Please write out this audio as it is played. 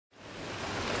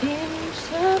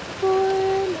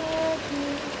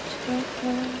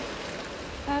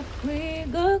I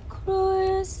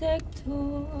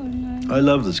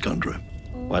love this country.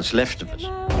 What's left of it?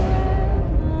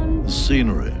 The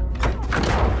scenery.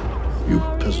 You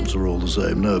peasants are all the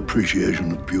same. No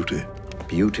appreciation of beauty.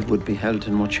 Beauty would be held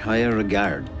in much higher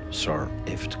regard, sir,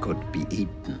 if it could be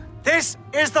eaten. This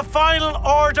is the final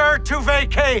order to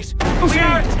vacate. We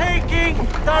are taking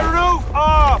the roof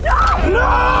off.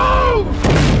 No!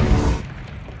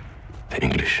 The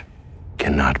English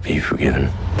cannot be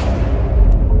forgiven.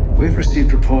 We've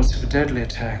received reports of a deadly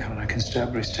attack on a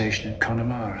constabulary station in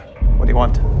Connemara. What do you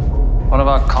want? One of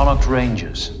our Connaught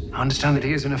Rangers. I understand that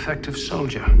he is an effective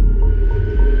soldier.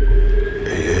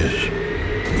 He is.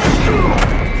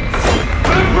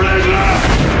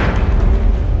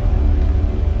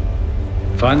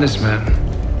 Find this man.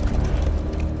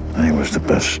 He was the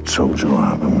best soldier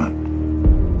I ever met.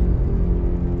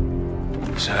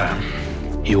 Sir,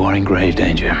 you are in grave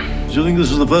danger. Do you think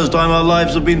this is the first time our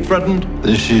lives have been threatened?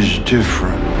 This is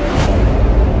different.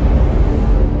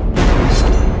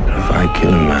 If I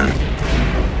kill a man,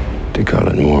 they call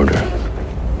it murder.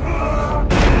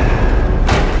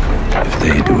 If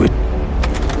they do it,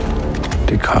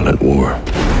 they call it war.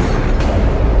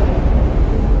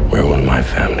 Where will my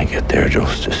family get their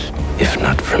justice, if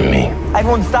not from me?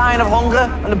 Everyone's dying of hunger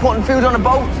and they're putting food on a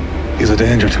boat. He's a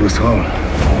danger to us all.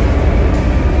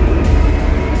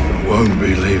 I won't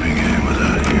be leaving here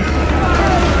without you.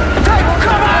 Take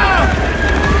cover!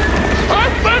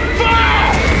 Open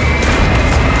fire!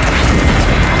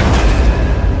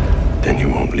 Then you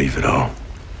won't leave at all.